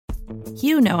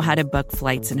You know how to book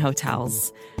flights and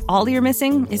hotels. All you're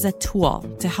missing is a tool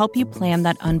to help you plan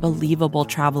that unbelievable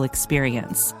travel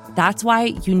experience. That's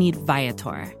why you need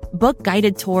Viator. Book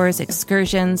guided tours,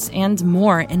 excursions, and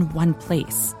more in one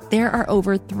place. There are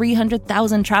over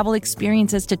 300,000 travel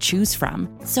experiences to choose from,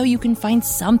 so you can find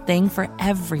something for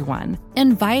everyone.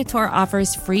 And Viator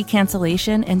offers free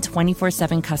cancellation and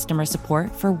 24/7 customer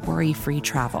support for worry-free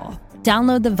travel.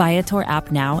 Download the Viator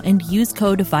app now and use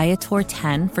code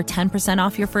Viator10 for 10%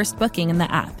 off your first booking in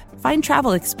the app. Find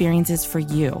travel experiences for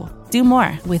you. Do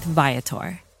more with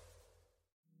Viator.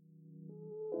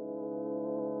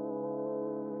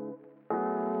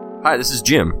 Hi, this is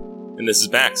Jim. And this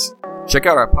is Max. Check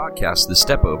out our podcast, The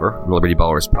Step Over, on Liberty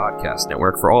Ballers Podcast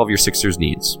Network for all of your Sixers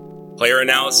needs. Player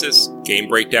analysis, game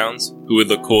breakdowns, who would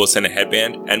look coolest in a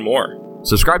headband, and more.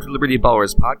 Subscribe to Liberty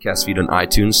Ballers podcast feed on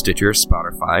iTunes, Stitcher,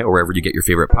 Spotify, or wherever you get your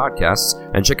favorite podcasts,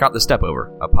 and check out The Step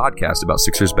Over, a podcast about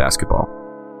Sixers basketball.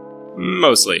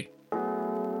 Mostly.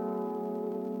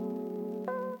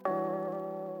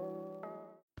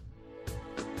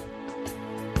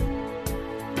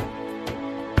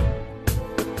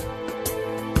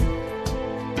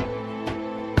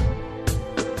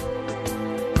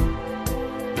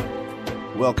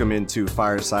 Welcome into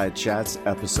Fireside Chats,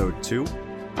 Episode 2.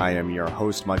 I am your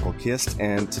host, Michael Kist,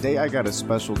 and today I got a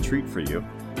special treat for you.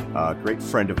 A great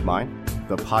friend of mine,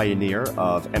 the pioneer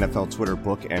of NFL Twitter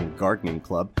Book and Gardening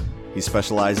Club. He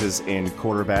specializes in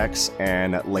quarterbacks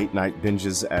and late-night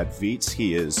binges at Veets.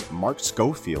 He is Mark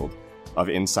Schofield of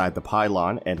Inside the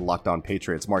Pylon and Locked On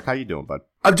Patriots. Mark, how you doing, bud?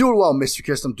 I'm doing well, Mr.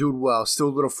 Kist. I'm doing well. Still a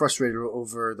little frustrated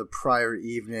over the prior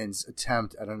evening's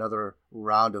attempt at another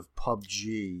round of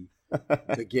PUBG.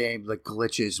 The game that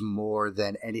glitches more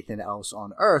than anything else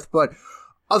on earth. But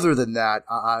other than that,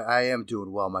 I am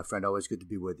doing well, my friend. Always good to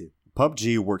be with you.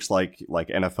 PUBG works like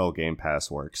NFL Game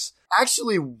Pass works.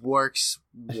 Actually works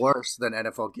worse than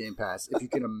NFL Game Pass, if you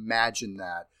can imagine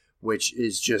that, which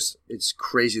is just, it's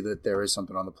crazy that there is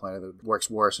something on the planet that works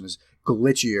worse and is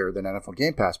glitchier than NFL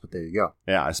Game Pass, but there you go.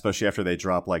 Yeah, especially after they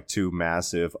drop like 2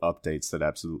 massive updates that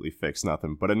absolutely fix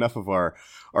nothing. But enough of our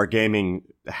gaming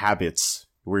habits.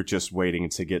 We're just waiting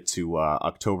to get to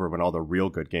October when all the real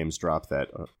good games drop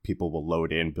that people will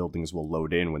load in, buildings will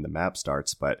load in when the map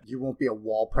starts. But you won't be a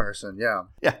wall person, yeah.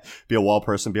 Yeah, be a wall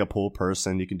person, be a pool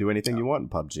person. You can do anything you want in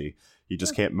PUBG. You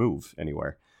just can't move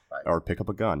anywhere or pick up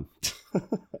a gun.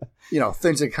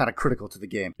 Things that are kind of critical to the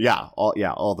game. Yeah,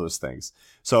 all those things.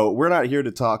 So we're not here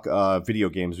to talk video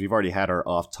games. We've already had our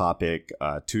off-topic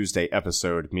Tuesday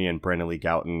episode. Me and Brandon Lee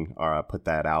Gouton put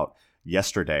that out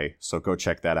yesterday, so go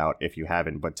check that out if you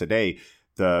haven't. But today,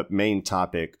 the main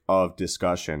topic of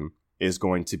discussion is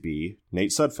going to be Nate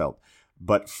Sudfeld.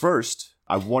 But first,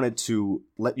 I wanted to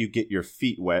let you get your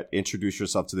feet wet, introduce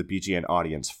yourself to the BGN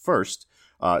audience first.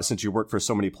 Since you work for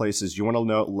so many places, you want to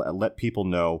let people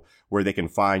know where they can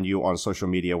find you on social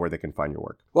media, where they can find your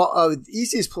work. Well, the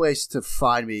easiest place to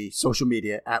find me, social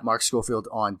media, at Mark Schofield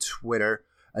on Twitter.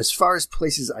 As far as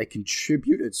places I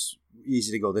contribute, it's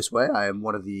easy to go this way. I am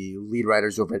one of the lead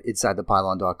writers over at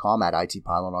InsideThePylon.com, at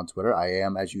ITPylon on Twitter. I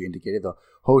am, as you indicated, the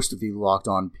host of the Locked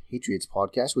On Patriots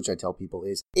podcast, which I tell people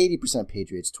is 80%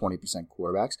 Patriots, 20%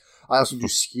 quarterbacks. I also do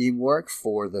scheme work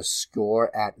for The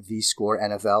Score at The Score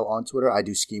NFL on Twitter. I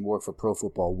do scheme work for Pro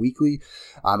Football Weekly.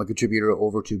 I'm a contributor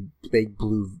over to Big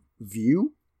Blue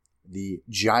View, the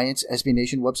Giants SB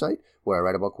Nation website, where I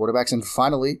write about quarterbacks. And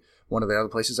finally, one of the other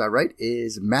places I write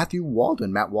is Matthew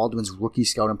Waldman, Matt Waldman's rookie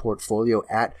scouting portfolio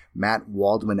at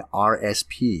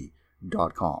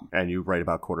mattwaldmanrsp.com. And you write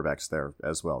about quarterbacks there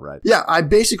as well, right? Yeah,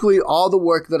 all the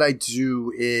work that I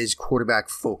do is quarterback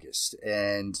focused.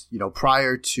 And,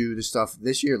 prior to the stuff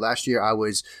last year, I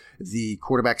was the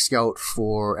quarterback scout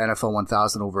for NFL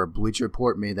 1000 over at Bleacher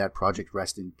Report, may that project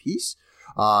rest in peace.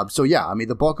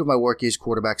 The bulk of my work is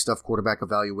quarterback stuff, quarterback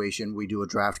evaluation. We do a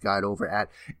draft guide over at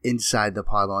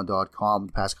InsideThePylon.com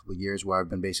the past couple of years, where I've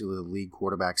been basically the lead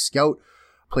quarterback scout.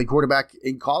 Played quarterback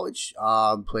in college,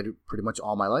 played it pretty much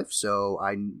all my life. So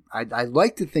I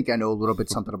like to think I know a little bit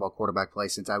something about quarterback play,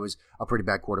 since I was a pretty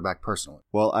bad quarterback personally.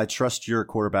 Well, I trust your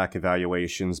quarterback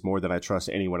evaluations more than I trust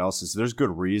anyone else's. There's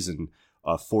good reason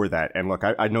for that. And look,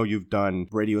 I know you've done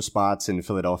radio spots in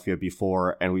Philadelphia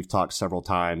before, and we've talked several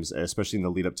times, especially in the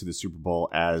lead up to the Super Bowl,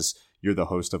 as you're the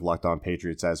host of Locked On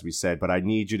Patriots, as we said. But I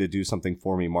need you to do something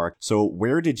for me, Mark. So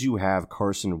where did you have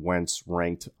Carson Wentz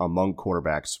ranked among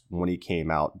quarterbacks when he came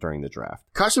out during the draft?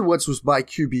 Carson Wentz was by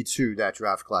QB2 that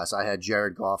draft class. I had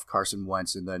Jared Goff, Carson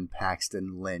Wentz, and then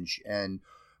Paxton Lynch. And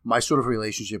my sort of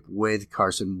relationship with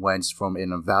Carson Wentz from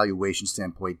an evaluation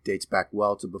standpoint dates back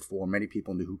well to before many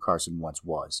people knew who Carson Wentz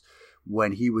was.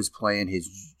 When he was playing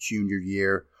his junior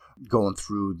year, going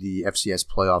through the FCS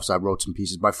playoffs, I wrote some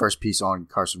pieces. My first piece on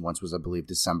Carson Wentz was, I believe,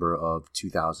 December of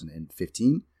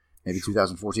 2015. Maybe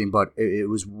 2014, but it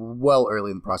was well early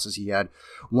in the process. He had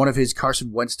one of his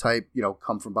Carson Wentz type,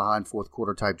 come from behind fourth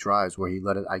quarter type drives where he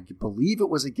led it. I believe it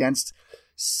was against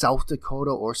South Dakota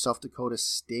or South Dakota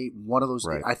State. One of those.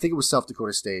 Right. I think it was South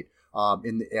Dakota State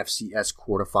in the FCS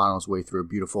quarterfinals way through.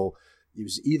 It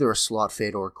was either a slot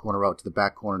fade or a corner out to the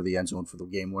back corner of the end zone for the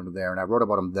game winner there. And I wrote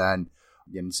about him then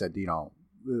and said,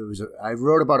 I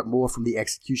wrote about it more from the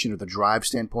execution of the drive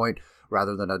standpoint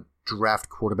rather than a draft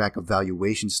quarterback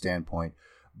evaluation standpoint.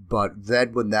 But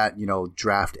then when that,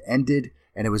 draft ended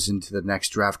and it was into the next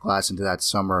draft class, into that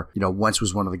summer, Wentz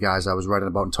was one of the guys I was writing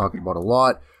about and talking about a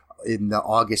lot. In the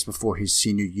August before his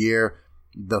senior year,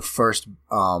 the first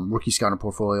Rookie Scouting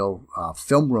Portfolio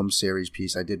film room series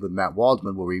piece I did with Matt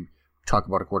Waldman, where we talk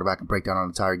about a quarterback and break down an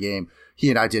entire game, he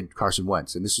and I did Carson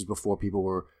Wentz. And this was before people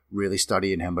were really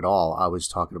studying him at all. I was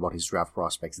talking about his draft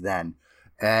prospects then.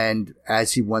 And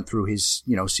as he went through his,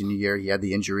 senior year, he had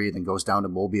the injury, then goes down to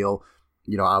Mobile.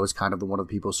 I was kind of one of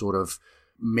the people sort of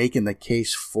making the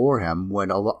case for him when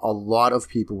a lot of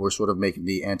people were sort of making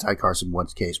the anti-Carson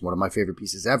Wentz case. One of my favorite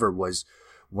pieces ever was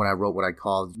when I wrote what I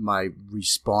called my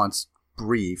response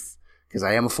brief, because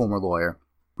I am a former lawyer,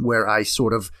 where I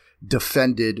sort of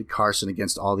defended Carson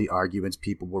against all the arguments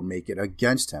people were making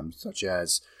against him, such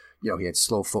as, he had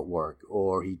slow footwork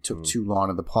or he took too long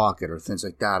in the pocket or things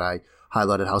like that. I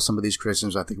highlighted how some of these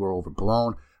criticisms I think were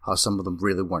overblown, how some of them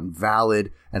really weren't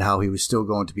valid, and how he was still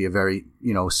going to be a very,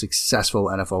 successful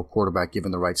NFL quarterback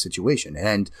given the right situation.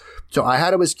 And so I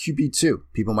had him as QB2.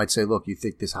 People might say, look, you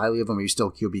think this highly of him, are you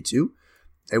still QB2?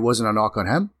 It wasn't a knock on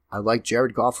him. I like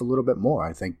Jared Goff a little bit more.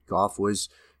 I think Goff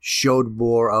showed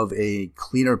more of a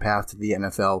cleaner path to the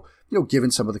NFL, given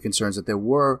some of the concerns that there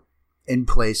were in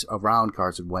place around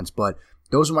Carson Wentz. But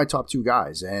those are my top two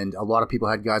guys. And a lot of people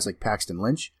had guys like Paxton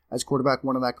Lynch as quarterback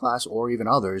one in that class, or even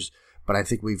others. But I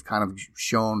think we've kind of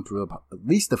shown through at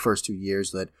least the first 2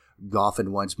 years that Goff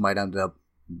and Wentz might end up,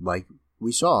 like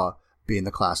we saw, being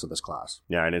the class of this class.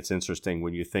 Yeah, and it's interesting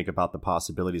when you think about the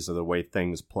possibilities of the way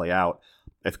things play out.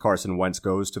 If Carson Wentz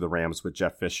goes to the Rams with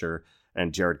Jeff Fisher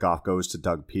and Jared Goff goes to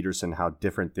Doug Peterson, how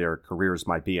different their careers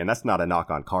might be. And that's not a knock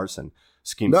on Carson.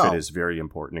 Scheme fit is very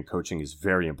important, and coaching is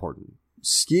very important.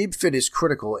 Scheme fit is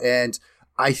critical. And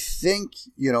I think,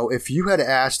 if you had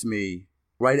asked me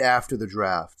right after the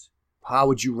draft, how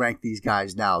would you rank these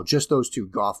guys now? Just those two,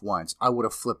 Goff, Wentz, I would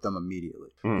have flipped them immediately.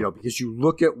 Because you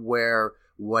look at where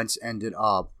Wentz ended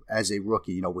up as a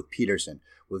rookie, with Peterson,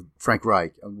 with Frank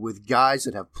Reich, with guys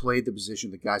that have played the position,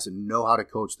 the guys that know how to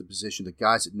coach the position, the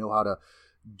guys that know how to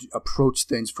approach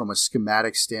things from a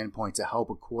schematic standpoint to help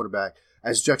a quarterback,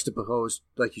 as juxtaposed,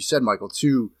 like you said, Michael,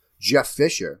 to Jeff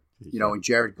Fisher, and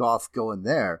Jared Goff going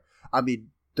there. I mean,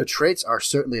 the traits are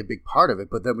certainly a big part of it,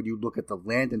 but then when you look at the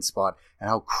landing spot and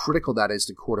how critical that is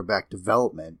to quarterback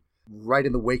development, right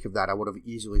in the wake of that, I would have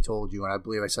easily told you, and I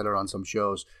believe I said it on some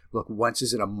shows, look, Wentz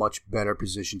is in a much better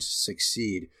position to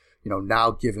succeed, now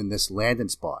given this landing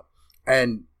spot.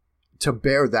 And to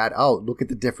bear that out, look at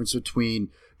the difference between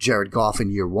Jared Goff in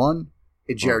year one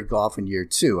and Jared Goff in year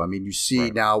two. I mean, you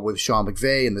see now with Sean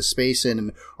McVay and the spacing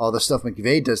and all the stuff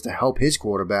McVay does to help his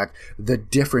quarterback, the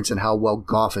difference in how well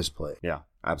Goff has played. Yeah.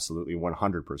 Absolutely,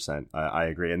 100%. I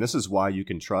agree. And this is why you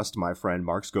can trust my friend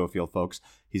Mark Schofield, folks.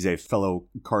 He's a fellow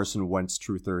Carson Wentz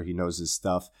truther. He knows his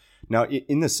stuff. Now,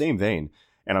 in the same vein,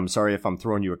 and I'm sorry if I'm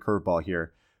throwing you a curveball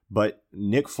here, but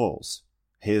Nick Foles,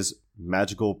 his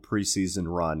magical preseason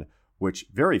run, which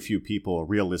very few people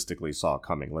realistically saw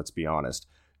coming, let's be honest.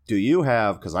 Do you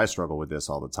have, because I struggle with this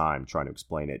all the time trying to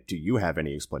explain it, do you have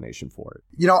any explanation for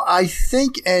it? I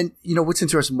think, and what's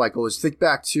interesting, Michael, is think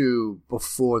back to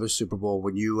before the Super Bowl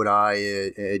when you and I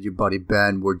and your buddy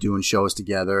Ben were doing shows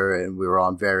together, and we were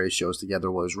on various shows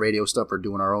together, whether it was radio stuff or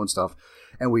doing our own stuff.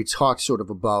 And we talked sort of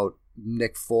about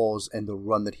Nick Foles and the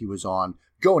run that he was on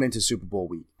going into Super Bowl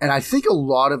week. And I think a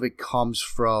lot of it comes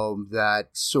from that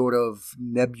sort of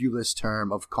nebulous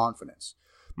term of confidence.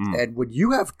 And when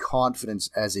you have confidence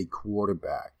as a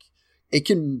quarterback, it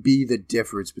can be the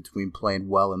difference between playing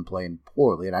well and playing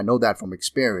poorly. And I know that from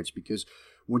experience, because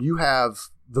when you have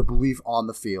the belief on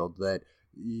the field that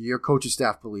your coaching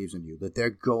staff believes in you, that they're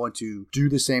going to do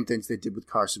the same things they did with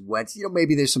Carson Wentz,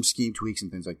 maybe there's some scheme tweaks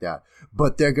and things like that,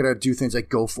 but they're going to do things like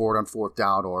go for it on fourth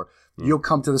down, or you'll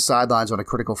come to the sidelines on a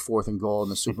critical 4th and goal in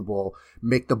the Super Bowl,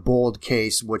 make the bold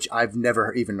case, which I've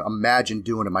never even imagined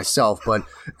doing it myself, but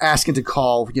asking to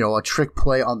call, a trick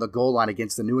play on the goal line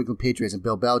against the New England Patriots and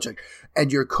Bill Belichick,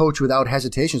 and your coach without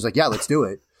hesitation is like, yeah, let's do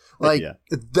it.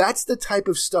 That's the type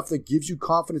of stuff that gives you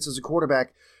confidence as a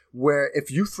quarterback where if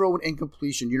you throw an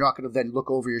incompletion, you're not going to then look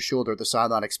over your shoulder at the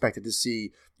sideline expected to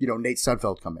see, Nate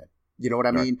Sudfeld come in. You know what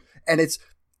I mean? And it's,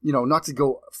 not to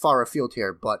go far afield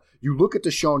here, but you look at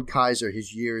DeShone Kizer,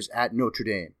 his years at Notre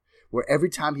Dame, where every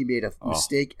time he made a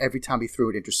mistake, every time he threw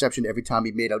an interception, every time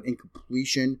he made an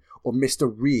incompletion or missed a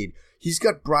read, he's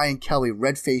got Brian Kelly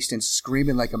red-faced and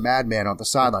screaming like a madman on the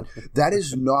sideline. That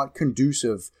is not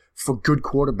conducive for good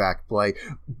quarterback play,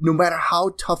 no matter how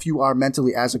tough you are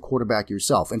mentally as a quarterback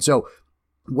yourself. And so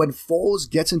when Foles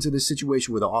gets into this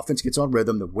situation where the offense gets on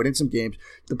rhythm, they're winning some games,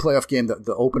 the playoff game,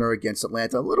 the opener against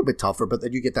Atlanta, a little bit tougher, but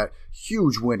then you get that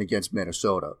huge win against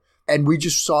Minnesota. And we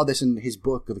just saw this in his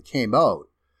book that came out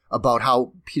about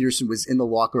how Peterson was in the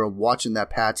locker room watching that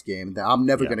Pats game, that I'm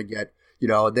never going to get,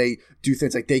 they do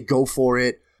things like they go for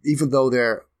it, even though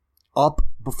they're up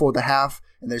before the half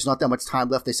and there's not that much time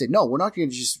left. They say, no, we're not going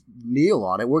to just kneel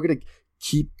on it. We're going to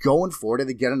keep going for it and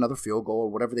they get another field goal or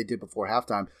whatever they did before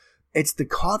halftime. It's the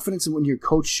confidence in when your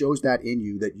coach shows that in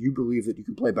you that you believe that you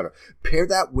can play better. Pair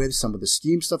that with some of the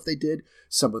scheme stuff they did,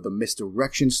 some of the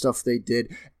misdirection stuff they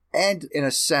did, and in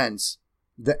a sense,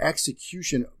 the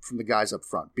execution from the guys up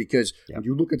front. Because when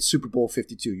you look at Super Bowl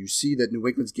 52, you see that New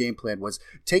England's game plan was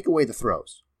take away the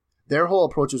throws. Their whole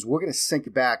approach was we're going to sink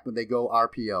it back when they go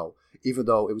RPO, even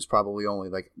though it was probably only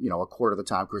a quarter of the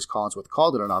time Chris Collinsworth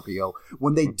called it an RPO.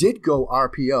 When they did go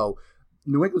RPO,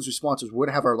 New England's response was we're going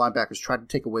to have our linebackers try to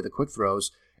take away the quick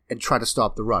throws and try to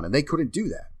stop the run. And they couldn't do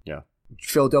that. Yeah.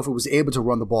 Philadelphia was able to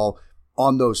run the ball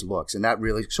on those looks, and that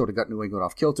really sort of got New England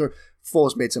off kilter.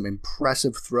 Foles made some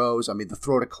impressive throws. I mean, the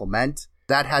throw to Clement,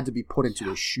 that had to be put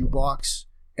into a shoebox,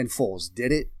 and Foles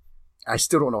did it. I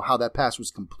still don't know how that pass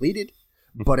was completed,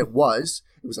 but it was.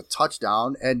 It was a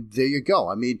touchdown, and there you go.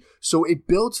 I mean, so it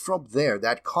builds from there,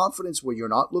 that confidence where you're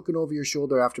not looking over your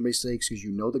shoulder after mistakes because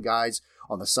you know the guys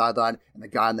on the sideline and the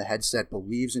guy in the headset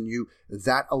believes in you.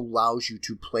 That allows you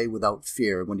to play without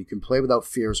fear. When you can play without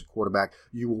fear as a quarterback,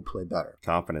 you will play better.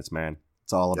 Confidence, man.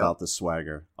 It's all about the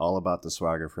swagger. All about the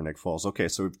swagger for Nick Foles. Okay,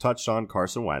 so we've touched on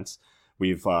Carson Wentz.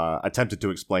 We've attempted to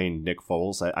explain Nick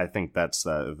Foles. I think that's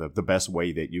the best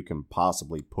way that you can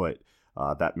possibly put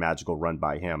that magical run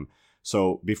by him.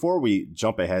 So before we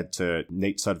jump ahead to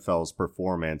Nate Sudfeld's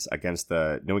performance against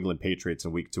the New England Patriots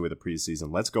in week 2 of the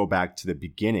preseason, let's go back to the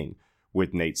beginning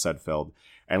with Nate Sudfeld,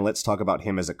 and let's talk about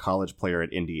him as a college player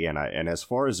at Indiana. And as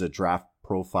far as a draft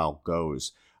profile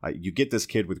goes, you get this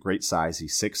kid with great size.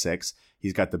 He's 6'6".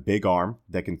 He's got the big arm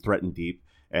that can threaten deep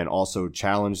and also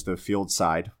challenge the field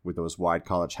side with those wide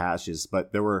college hashes.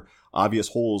 But there were obvious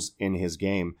holes in his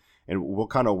game. And we'll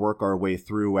kind of work our way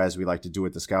through, as we like to do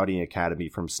at the Scouting Academy,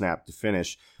 from snap to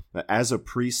finish. As a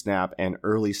pre-snap and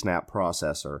early snap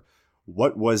processor,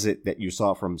 what was it that you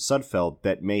saw from Sudfeld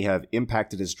that may have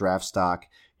impacted his draft stock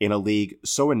in a league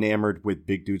so enamored with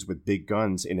big dudes with big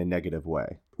guns in a negative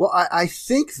way? Well, I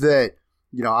think that,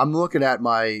 I'm looking at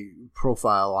my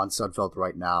profile on Sudfeld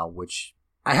right now, which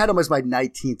I had him as my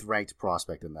 19th ranked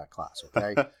prospect in that class,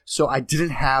 okay? So I didn't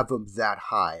have him that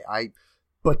high.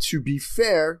 But to be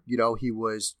fair, he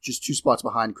was just 2 spots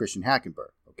behind Christian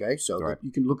Hackenberg, okay? So right.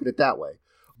 You can look at it that way.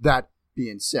 That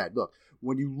being said, look,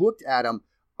 when you looked at him,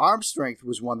 arm strength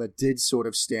was one that did sort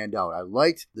of stand out. I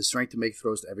liked the strength to make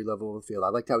throws to every level of the field. I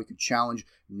liked how he could challenge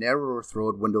narrower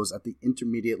throw windows at the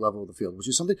intermediate level of the field, which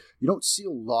is something you don't see a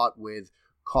lot with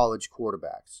college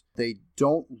quarterbacks. They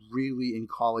don't really, in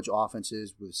college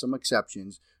offenses, with some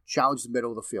exceptions, challenge the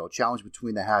middle of the field, challenge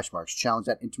between the hash marks, challenge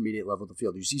that intermediate level of the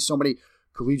field. You see so many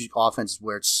collegiate offenses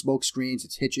where it's smoke screens,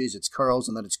 it's hitches, it's curls,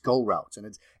 and then it's go routes, and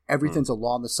it's everything's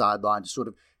along the sideline to sort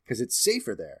of, because it's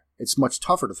safer there. It's much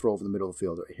tougher to throw over the middle of the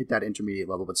field or hit that intermediate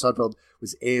level, but Sudfeld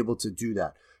was able to do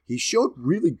that. He showed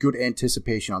really good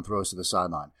anticipation on throws to the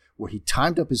sideline, where he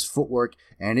timed up his footwork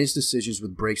and his decisions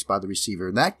with breaks by the receiver,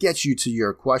 and that gets you to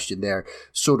your question there,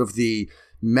 sort of the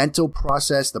mental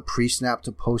process, the pre-snap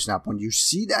to post-snap. When you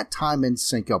see that time in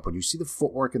sync up, when you see the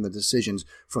footwork and the decisions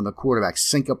from the quarterback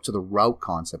sync up to the route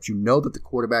concepts, you know that the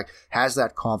quarterback has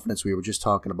that confidence we were just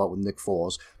talking about with Nick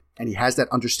Foles, and he has that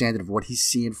understanding of what he's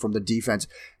seeing from the defense,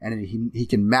 and he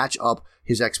can match up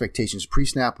his expectations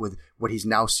pre-snap with what he's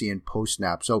now seeing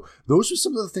post-snap. So those are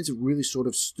some of the things that really sort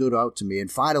of stood out to me. And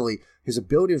finally, his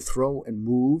ability to throw and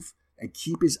move and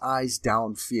keep his eyes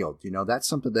downfield. That's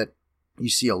something that you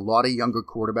see a lot of younger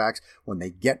quarterbacks, when they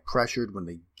get pressured, when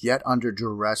they get under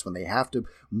duress, when they have to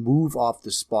move off the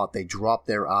spot, they drop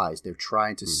their eyes. They're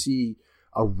trying to see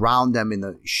around them in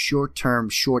the short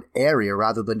area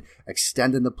rather than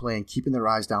extending the play and keeping their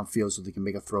eyes downfield so they can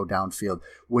make a throw downfield,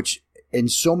 which in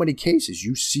so many cases,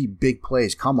 you see big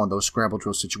plays come on those scramble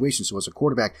drill situations. So as a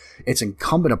quarterback, it's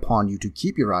incumbent upon you to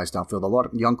keep your eyes downfield. A lot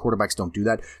of young quarterbacks don't do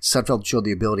that. Sudfeld showed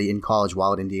the ability in college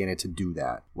while at Indiana to do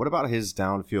that. What about his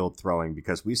downfield throwing?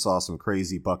 Because we saw some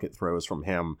crazy bucket throws from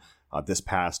him this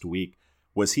past week.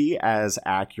 Was he as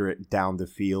accurate down the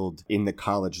field in the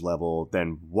college level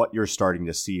than what you're starting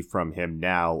to see from him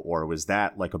now, or was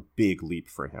that like a big leap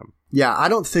for him? Yeah, I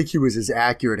don't think he was as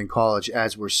accurate in college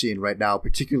as we're seeing right now,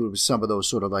 particularly with some of those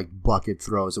sort of like bucket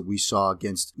throws that we saw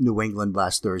against New England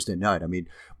last Thursday night. I mean,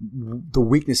 the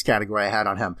weakness category I had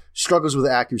on him, struggles with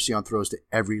accuracy on throws to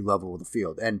every level of the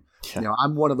field. And,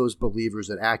 I'm one of those believers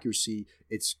that accuracy,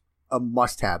 it's a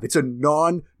must-have. It's a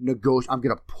non-negotiable. I'm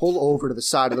going to pull over to the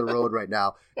side of the road right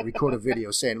now and record a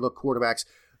video saying, look, quarterbacks,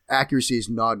 accuracy is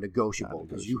non-negotiable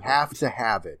because you have to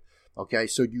have it. Okay,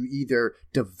 so you either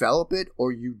develop it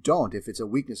or you don't if it's a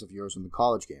weakness of yours in the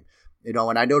college game.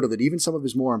 And I noted that even some of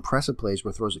his more impressive plays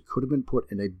were throws that could have been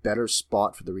put in a better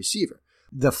spot for the receiver.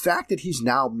 The fact that he's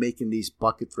now making these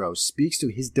bucket throws speaks to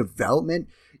his development,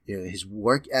 his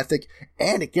work ethic,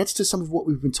 and it gets to some of what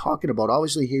we've been talking about.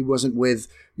 Obviously, he wasn't with,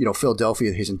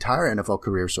 Philadelphia his entire NFL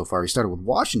career so far. He started with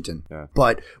Washington. Yeah.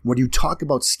 But when you talk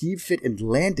about scheme fit and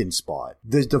landing spot,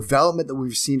 the development that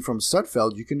we've seen from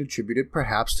Sudfeld, you can attribute it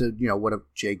perhaps to, what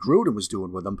Jay Gruden was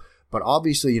doing with him. But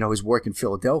obviously, his work in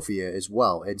Philadelphia as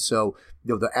well. And so,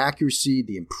 the accuracy,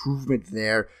 the improvement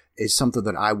there is something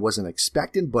that I wasn't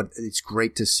expecting, but it's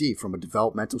great to see from a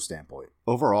developmental standpoint.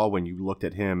 Overall, when you looked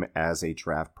at him as a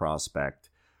draft prospect,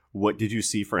 what did you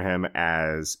see for him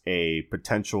as a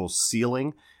potential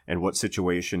ceiling, and what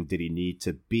situation did he need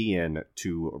to be in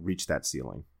to reach that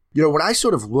ceiling? When I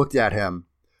sort of looked at him,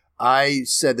 I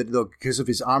said that, look, because of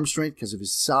his arm strength, because of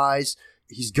his size,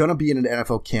 he's going to be in an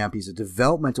NFL camp. He's a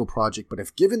developmental project, but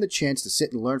if given the chance to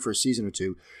sit and learn for a season or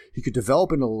two, he could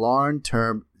develop in a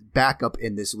long-term backup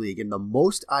in this league. In the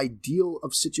most ideal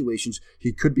of situations,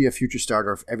 he could be a future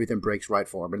starter if everything breaks right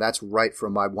for him. And that's right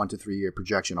from my 1 to 3 year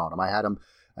projection on him. I had him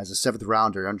as a 7th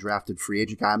rounder, undrafted free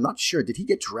agent guy. I'm not sure. Did he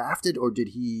get drafted or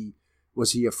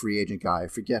was he a free agent guy? I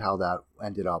forget how that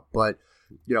ended up. But,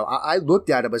 I looked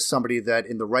at him as somebody that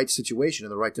in the right situation, in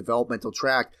the right developmental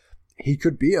track, he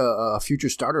could be a future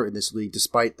starter in this league,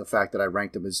 despite the fact that I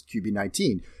ranked him as QB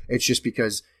 19. It's just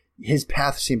because his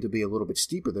path seemed to be a little bit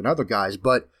steeper than other guys.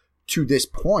 But to this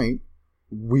point,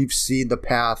 we've seen the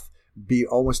path be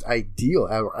almost ideal,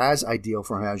 or as ideal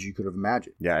for him as you could have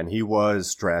imagined. Yeah, and he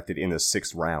was drafted in the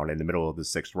 6th round, in the middle of the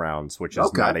 6th rounds, which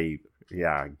is not a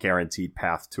guaranteed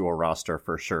path to a roster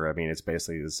for sure. I mean, it's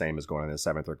basically the same as going in the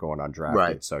 7th or going undrafted.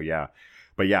 Right. So yeah.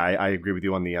 But yeah, I agree with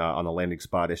you on the landing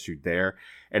spot issue there.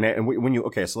 And when you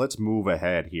so let's move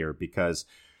ahead here, because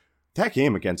that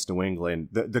game against New England,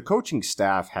 the coaching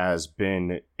staff has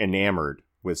been enamored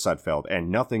with Sudfeld, and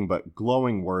nothing but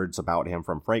glowing words about him,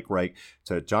 from Frank Reich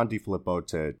to John DeFilippo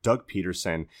to Doug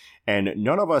Peterson. And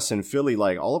none of us in Philly,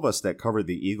 like all of us that covered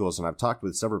the Eagles, and I've talked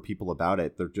with several people about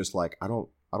it, they're just like, I don't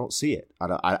see it.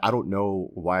 I don't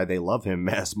know why they love him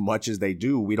as much as they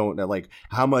do. We don't know, like,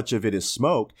 how much of it is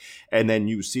smoke. And then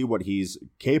you see what he's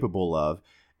capable of.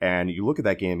 And you look at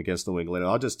that game against New England,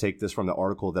 and I'll just take this from the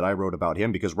article that I wrote about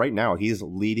him, because right now he's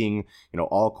leading,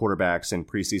 all quarterbacks in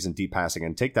preseason deep passing.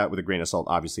 And take that with a grain of salt.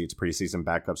 Obviously, it's preseason.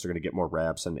 Backups are going to get more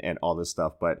reps and all this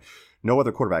stuff, but no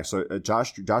other quarterback. So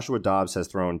Joshua Dobbs has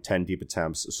thrown 10 deep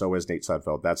attempts. So has Nate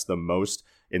Sudfeld. That's the most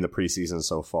in the preseason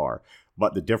so far.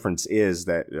 But the difference is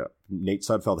that Nate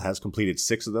Sudfeld has completed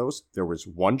 6 of those. There was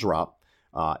 1 drop.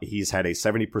 He's had a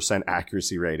 70%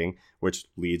 accuracy rating, which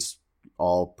leads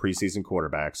all preseason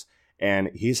quarterbacks,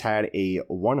 and he's had a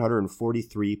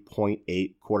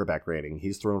 143.8 quarterback rating.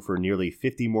 He's thrown for nearly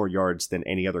 50 more yards than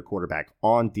any other quarterback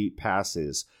on deep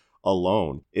passes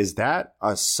alone. Is that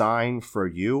a sign for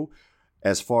you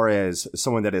as far as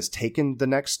someone that has taken the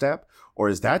next step? Or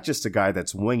is that just a guy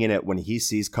that's winging it when he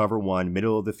sees cover one,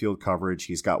 middle of the field coverage?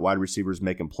 He's got wide receivers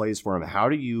making plays for him. How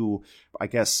do you,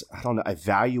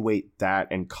 evaluate that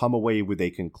and come away with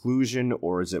a conclusion?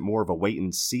 Or is it more of a wait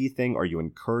and see thing? Are you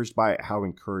encouraged by it? How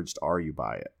encouraged are you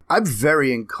by it? I'm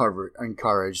very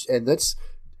encouraged. And let's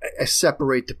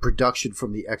separate the production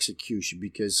from the execution,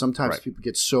 because sometimes people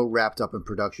get so wrapped up in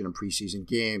production in preseason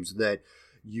games that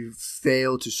you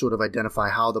fail to sort of identify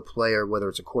how the player, whether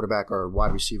it's a quarterback or a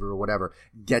wide receiver or whatever,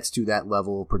 gets to that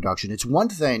level of production. It's one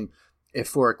thing if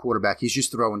for a quarterback, he's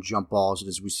just throwing jump balls and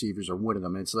his receivers are winning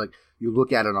them. And it's like you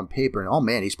look at it on paper and, oh,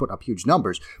 man, he's putting up huge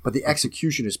numbers. But the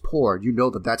execution is poor. You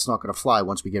know that that's not going to fly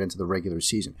once we get into the regular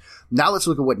season. Now let's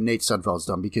look at what Nate Sudfeld's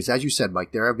done, because as you said,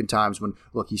 Mike, there have been times when,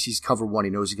 look, he sees cover one, he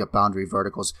knows he's got boundary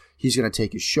verticals, he's going to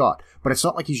take his shot. But it's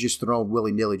not like he's just throwing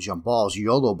willy-nilly jump balls,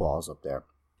 YOLO balls up there.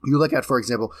 You look at, for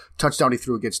example, touchdown he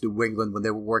threw against New England when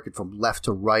they were working from left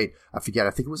to right. I forget.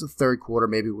 I think it was the third quarter.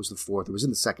 Maybe it was the fourth. It was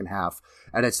in the second half.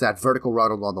 And it's that vertical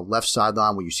route along the left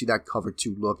sideline where you see that cover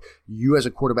 2 look. You as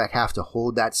a quarterback have to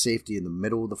hold that safety in the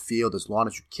middle of the field as long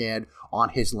as you can on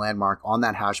his landmark, on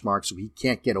that hash mark, so he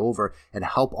can't get over and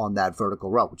help on that vertical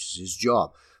route, which is his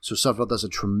job. So Sudfeld does a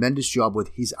tremendous job with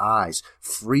his eyes,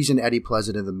 freezing Eddie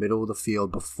Pleasant in the middle of the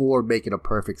field before making a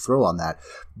perfect throw on that.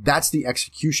 That's the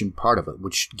execution part of it,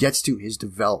 which gets to his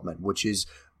development, which is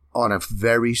on a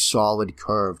very solid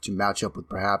curve to match up with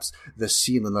perhaps the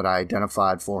ceiling that I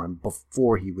identified for him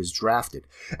before he was drafted.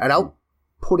 And I'll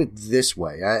put it this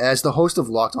way. As the host of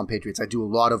Locked On Patriots, I do a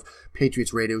lot of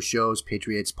Patriots radio shows,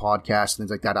 Patriots podcasts,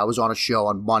 things like that. I was on a show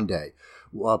on Monday,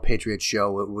 Patriots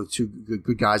show with 2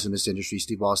 good guys in this industry,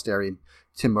 Steve Ballesteri and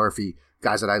Tim Murphy,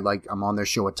 guys that I like. I'm on their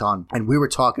show a ton. And we were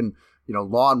talking,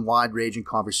 long, wide-ranging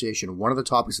conversation. And one of the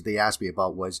topics that they asked me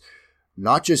about was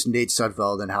not just Nate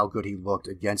Sudfeld and how good he looked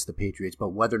against the Patriots, but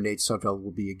whether Nate Sudfeld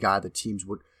will be a guy that teams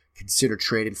would consider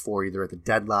trading for either at the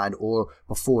deadline or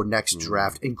before next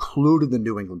draft, including the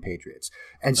New England Patriots.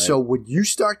 And so when you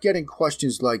start getting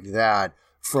questions like that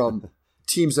from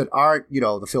teams that aren't,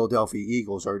 the Philadelphia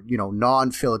Eagles or,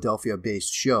 non-Philadelphia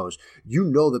based shows,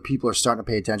 that people are starting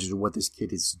to pay attention to what this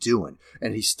kid is doing.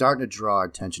 And he's starting to draw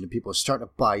attention and people are starting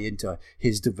to buy into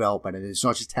his development. And it's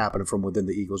not just happening from within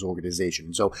the Eagles organization.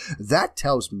 And so that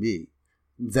tells me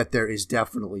that there is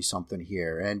definitely something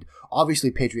here. And obviously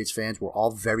Patriots fans were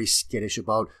all very skittish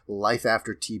about life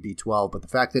after TB12, but the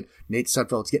fact that Nate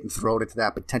Sudfeld's getting thrown into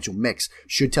that potential mix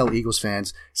should tell Eagles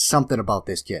fans something about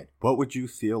this kid. What would you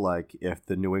feel like if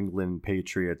the New England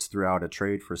Patriots threw out a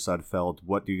trade for Sudfeld?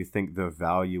 What do you think the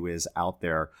value is out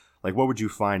there? Like, what would you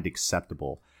find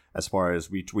acceptable as far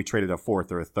as we traded a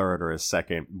 4th or a 3rd or a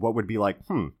 2nd? What would be like,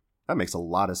 that makes a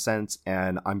lot of sense,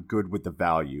 and I'm good with the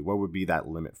value? What would be that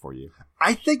limit for you?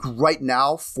 I think right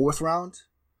now, 4th round.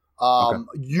 Okay.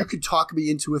 You could talk me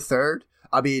into a 3rd.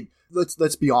 I mean,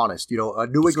 let's be honest. A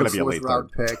New England 4th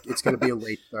round pick. It's going to be a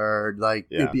late 3rd.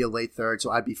 It'd be a late 3rd,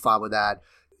 so I'd be fine with that.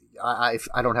 I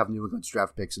don't have New England's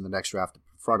draft picks in the next draft in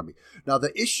front of me. Now,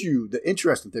 the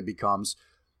interesting thing becomes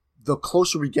the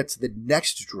closer we get to the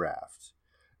next draft,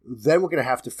 then we're going to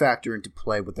have to factor into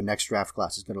play what the next draft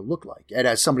class is going to look like. And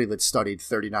as somebody that studied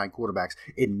 39 quarterbacks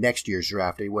in next year's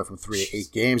draft, anywhere from 3 to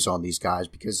 8 games on these guys,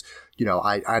 because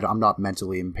I'm not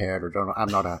mentally impaired or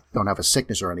don't have a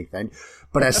sickness or anything.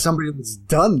 But as somebody that's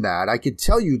done that, I can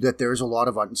tell you that there's a lot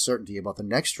of uncertainty about the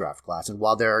next draft class. And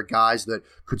while there are guys that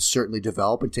could certainly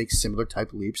develop and take similar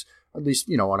type leaps, at least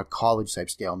on a college type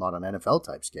scale, not an NFL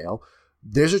type scale,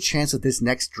 there's a chance that this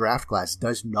next draft class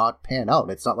does not pan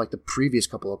out. It's not like the previous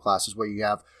couple of classes where you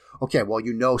have, Sam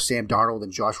Darnold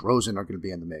and Josh Rosen are going to be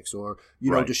in the mix, or,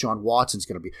 Deshaun Watson's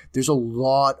going to be. There's a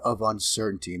lot of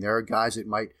uncertainty, and there are guys that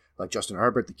might, like Justin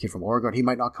Herbert, the kid from Oregon, he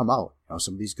might not come out.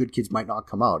 Some of these good kids might not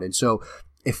come out. And so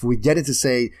if we get into,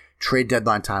 say, trade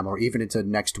deadline time or even into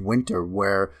next winter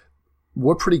where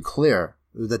we're pretty clear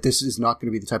that this is not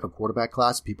going to be the type of quarterback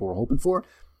class people were hoping for,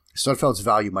 Sudfeld's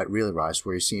value might really rise,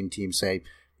 where you're seeing teams say,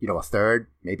 a 3rd,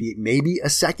 maybe a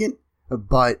 2nd,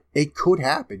 but it could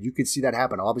happen. You could see that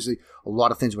happen. Obviously, a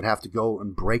lot of things would have to go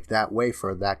and break that way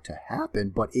for that to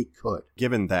happen, but it could.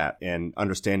 Given that and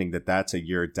understanding that that's a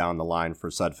year down the line for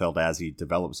Sudfeld as he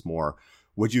develops more,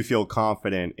 would you feel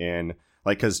confident in,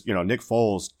 because, Nick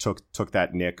Foles took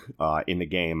that nick in the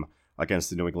game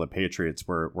against the New England Patriots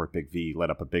where Big V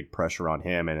let up a big pressure on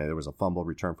him and there was a fumble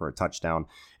return for a touchdown.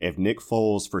 If Nick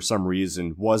Foles for some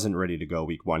reason wasn't ready to go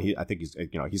week 1, I think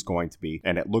he's going to be,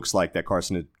 and it looks like that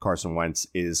Carson Wentz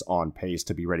is on pace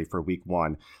to be ready for week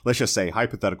 1. Let's just say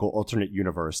hypothetical alternate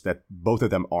universe that both of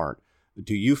them aren't.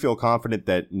 Do you feel confident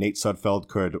that Nate Sudfeld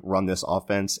could run this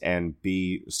offense and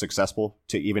be successful,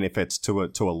 even if it's to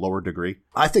a lower degree?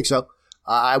 I think so.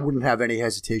 I wouldn't have any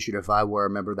hesitation if I were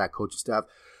a member of that coaching staff.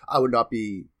 I would not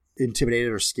be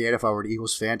intimidated or scared if I were an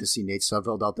Eagles fan to see Nate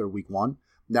Sudfeld out there week 1.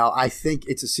 Now, I think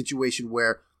it's a situation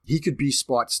where he could be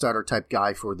spot starter type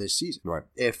guy for this season. Right.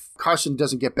 If Carson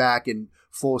doesn't get back and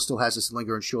Foles still has this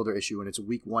lingering shoulder issue and it's a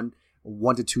week 1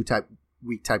 to 2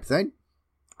 week type thing,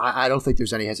 I don't think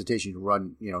there's any hesitation to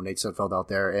run, Nate Sudfeld out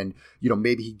there. And,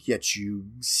 maybe he gets you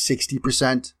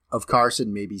 60% of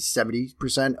Carson, maybe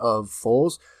 70% of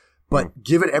Foles. But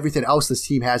given everything else this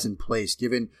team has in place,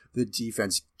 given the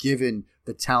defense, given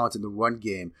the talent in the run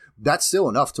game, that's still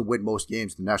enough to win most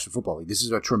games in the National Football League. This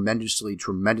is a tremendously,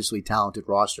 tremendously talented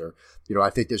roster. I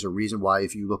think there's a reason why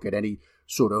if you look at any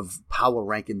sort of power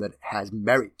ranking that has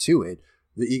merit to it,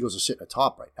 the Eagles are sitting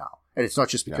atop right now. And it's not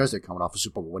just because they're coming off a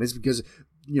Super Bowl win. It's because,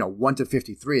 1 to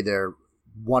 53, they're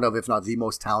one of, if not the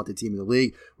most talented team in the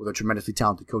league with a tremendously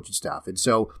talented coaching staff. And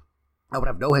so I would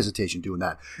have no hesitation doing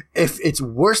that. If it's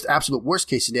absolute worst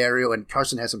case scenario and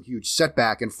Carson has some huge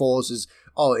setback and Foles is,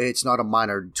 it's not a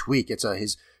minor tweak. It's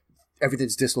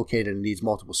everything's dislocated and needs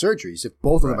multiple surgeries. If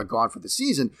both of them are gone for the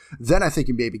season, then I think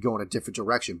you maybe go in a different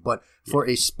direction. But for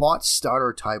a spot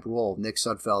starter type role, Nick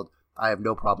Sudfeld, I have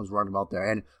no problems running him out there.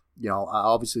 And,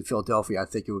 obviously Philadelphia, I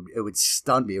think it would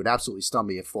stun me. It would absolutely stun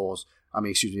me if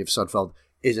if Sudfeld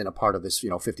isn't a part of this,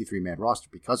 53-man roster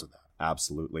because of that.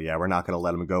 Absolutely. Yeah, we're not going to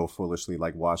let him go foolishly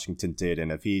like Washington did.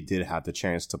 And if he did have the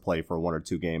chance to play for 1 or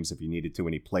 2 games, if he needed to,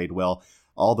 and he played well,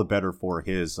 all the better for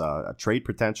his trade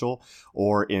potential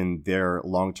or in their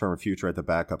long-term future at the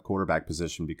backup quarterback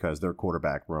position, because their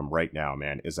quarterback room right now,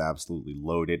 man, is absolutely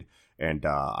loaded. And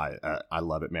I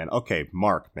love it, man. Okay,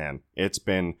 Mark, man, it's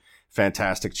been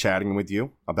fantastic chatting with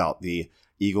you about the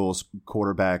Eagles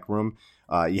quarterback room.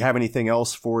 You have anything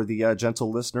else for the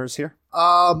gentle listeners here?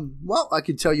 Well, I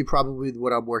can tell you probably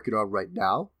what I'm working on right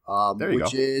now,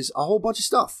 which is a whole bunch of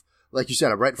stuff. Like you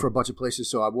said, I'm writing for a bunch of places,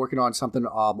 so I'm working on something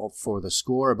for the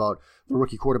Score about the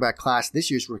rookie quarterback class, this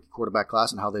year's rookie quarterback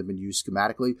class, and how they've been used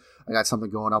schematically. I got something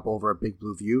going up over at Big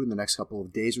Blue View in the next couple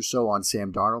of days or so on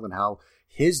Sam Darnold and how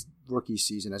his rookie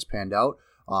season has panned out.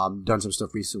 Done some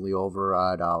stuff recently over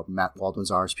at Matt Waldman's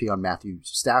RSP on Matthew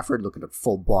Stafford, looking at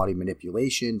full body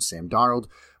manipulation, Sam Darnold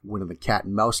winning the cat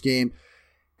and mouse game.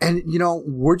 And,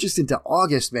 we're just into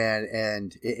August, man,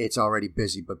 and it's already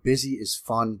busy. But busy is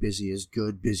fun. Busy is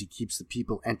good. Busy keeps the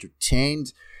people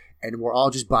entertained. And we're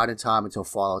all just biding time until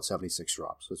Fallout 76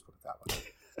 drops. Let's put it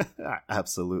that way.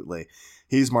 Absolutely.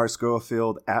 He's Mark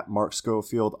Schofield, at Mark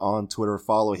Schofield on Twitter.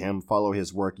 Follow him. Follow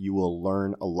his work. You will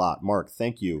learn a lot. Mark,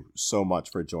 thank you so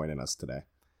much for joining us today.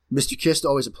 Mr. Kist,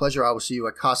 always a pleasure. I will see you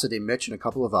at Casa de Mitch in a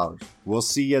couple of hours. We'll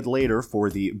see you later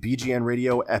for the BGN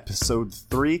Radio Episode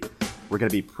 3. We're going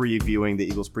to be previewing the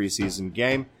Eagles preseason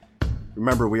game.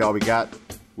 Remember, we all we got,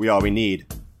 we all we need.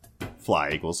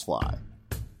 Fly, Eagles, fly.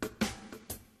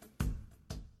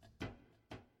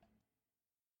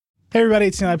 Hey everybody,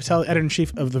 it's Nilay Patel,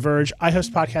 editor-in-chief of The Verge. I host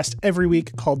a podcast every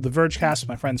week called The Vergecast with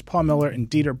my friends Paul Miller and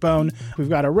Dieter Bohn. We've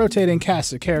got a rotating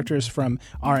cast of characters from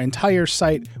our entire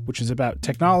site, which is about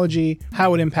technology,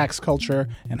 how it impacts culture,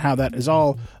 and how that is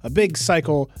all a big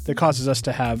cycle that causes us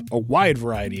to have a wide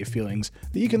variety of feelings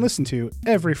that you can listen to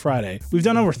every Friday. We've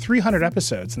done over 300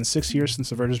 episodes in the 6 years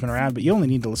since The Verge has been around, but you only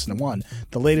need to listen to one,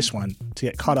 the latest one, to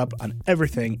get caught up on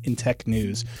everything in tech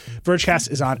news. Vergecast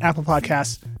is on Apple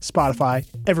Podcasts, Spotify,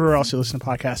 everywhere else you listen to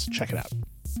podcasts. Check it out.